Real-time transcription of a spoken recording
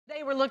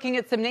Today, we're looking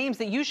at some names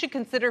that you should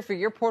consider for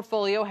your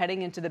portfolio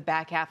heading into the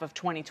back half of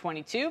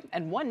 2022,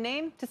 and one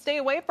name to stay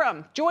away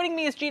from. Joining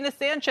me is Gina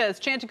Sanchez,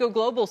 Chantico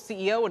Global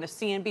CEO and a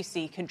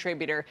CNBC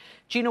contributor.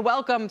 Gina,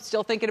 welcome.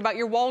 Still thinking about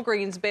your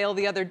Walgreens bail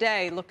the other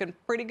day. Looking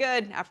pretty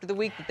good after the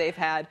week that they've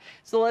had.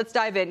 So let's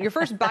dive in. Your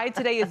first buy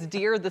today is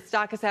Deere. The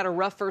stock has had a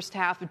rough first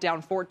half,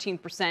 down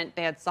 14%.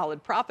 They had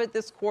solid profit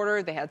this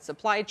quarter. They had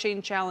supply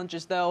chain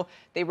challenges, though.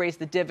 They raised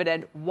the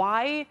dividend.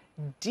 Why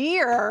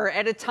Deere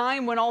at a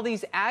time when all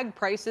these ag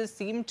prices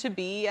seem to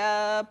be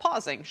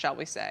pausing, shall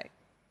we say?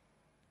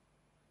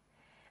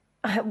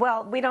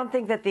 Well, we don't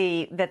think that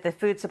the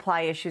food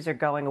supply issues are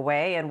going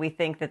away, and we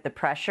think that the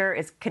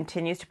pressure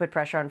continues to put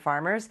pressure on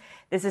farmers.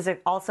 This is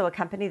also a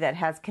company that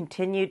has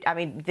continued. I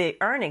mean, the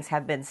earnings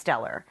have been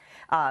stellar,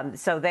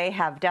 so they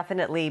have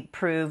definitely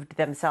proved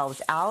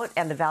themselves out,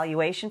 and the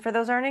valuation for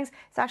those earnings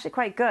is actually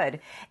quite good.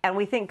 And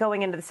we think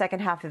going into the second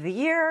half of the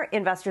year,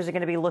 investors are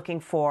going to be looking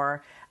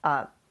for.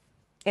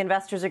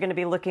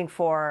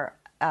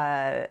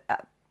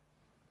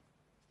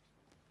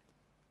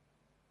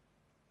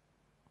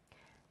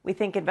 We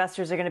think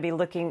investors are going to be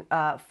looking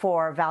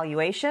for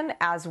valuation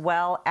as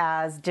well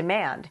as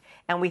demand,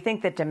 and we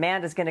think that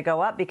demand is going to go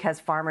up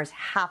because farmers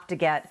have to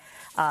get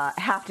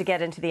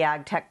into the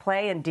ag tech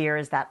play, and Deere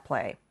is that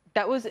play.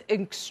 That was an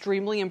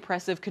extremely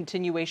impressive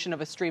continuation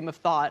of a stream of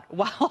thought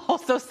while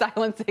also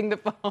silencing the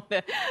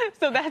phone.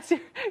 So that's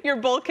your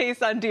bull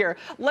case on Deere.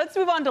 Let's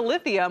move on to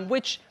lithium,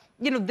 which,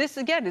 you know, this,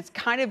 again, is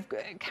kind of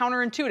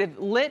counterintuitive.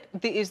 LIT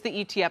is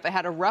the ETF. It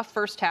had a rough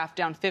first half,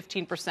 down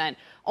 15%.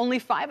 Only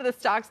 5 of the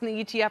stocks in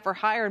the ETF are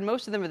higher, and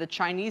most of them are the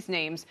Chinese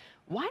names.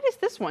 Why does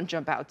this one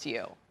jump out to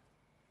you?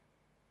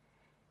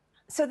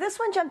 So this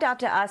one jumped out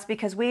to us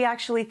because we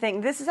actually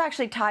think this is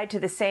actually tied to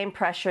the same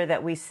pressure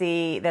that we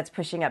see that's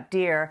pushing up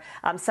Deere.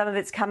 Some of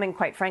it's coming,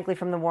 quite frankly,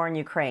 from the war in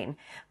Ukraine,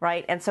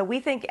 right? And so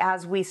we think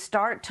as we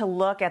start to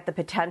look at the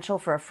potential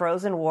for a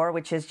frozen war,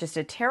 which is just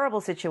a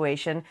terrible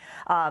situation,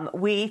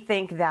 we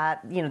think that,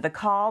 you know, the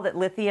call that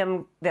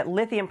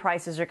lithium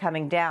prices are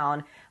coming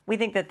down, we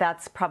think that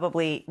that's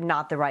probably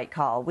not the right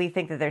call. We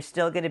think that there's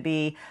still going to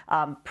be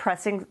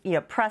pressing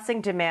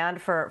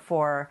demand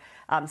for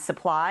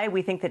supply.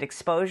 We think that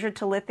exposure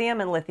to lithium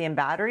and lithium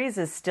batteries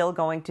is still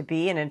going to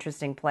be an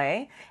interesting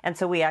play, and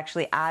so we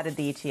actually added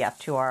the ETF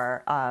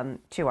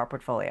to our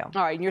portfolio.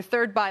 All right, and your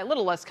third buy, a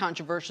little less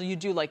controversial. You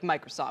do like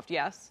Microsoft,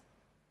 yes?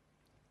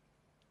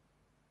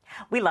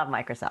 We love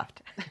Microsoft.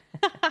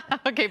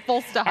 Okay,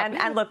 full stop.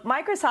 And look,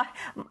 Microsoft.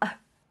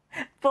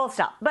 Full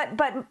stop.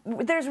 But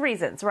there's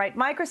reasons, right?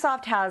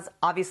 Microsoft has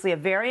obviously a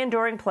very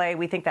enduring play.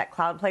 We think that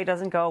cloud play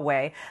doesn't go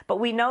away.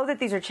 But we know that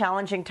these are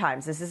challenging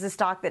times. This is a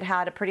stock that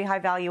had a pretty high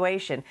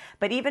valuation.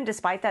 But even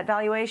despite that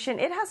valuation,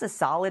 it has a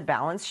solid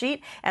balance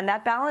sheet. And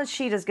that balance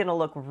sheet is going to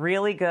look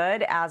really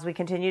good as we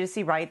continue to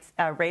see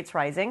rates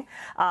rising.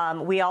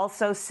 We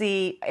also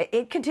see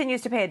it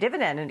continues to pay a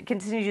dividend, and it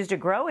continues to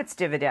grow its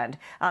dividend.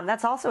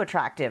 That's also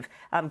attractive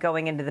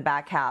going into the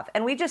back half.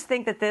 And we just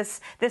think that this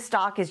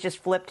stock is just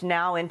flipped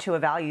now into a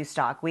value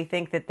stock. We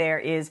think that there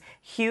is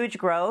huge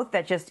growth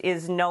that just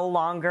is no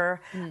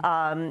longer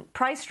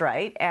priced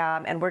right,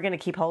 and we're going to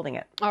keep holding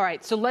it. All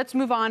right, so let's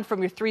move on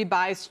from your 3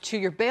 buys to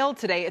your bail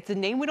today. It's a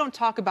name we don't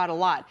talk about a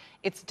lot.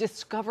 It's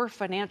Discover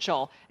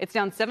Financial. It's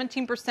down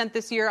 17%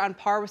 this year, on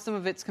par with some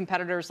of its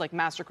competitors like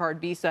MasterCard,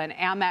 Visa, and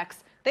Amex.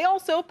 They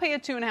also pay a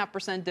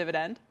 2.5%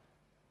 dividend.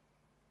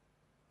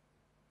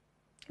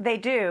 They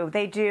do.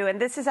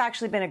 And this has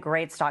actually been a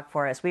great stock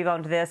for us. We've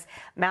owned this,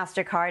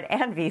 MasterCard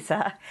and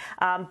Visa.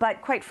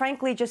 But quite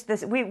frankly, just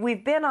this,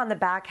 we've been on the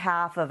back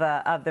half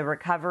of the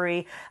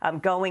recovery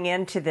going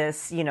into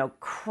this, you know,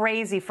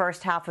 crazy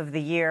first half of the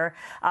year.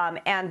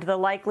 And the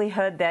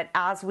likelihood that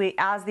as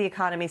the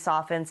economy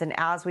softens and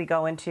as we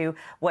go into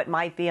what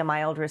might be a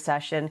mild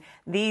recession,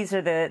 these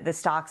are the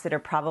stocks that are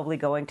probably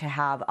going to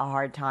have a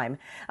hard time.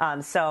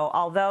 So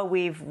although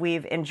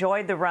we've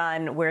enjoyed the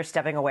run, we're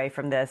stepping away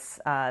from this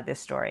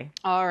story.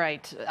 All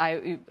right.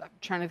 I'm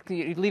trying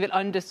to leave it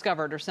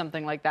undiscovered or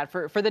something like that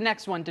for the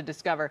next one to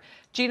discover.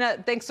 Gina,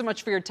 thanks so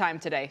much for your time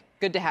today.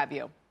 Good to have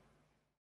you.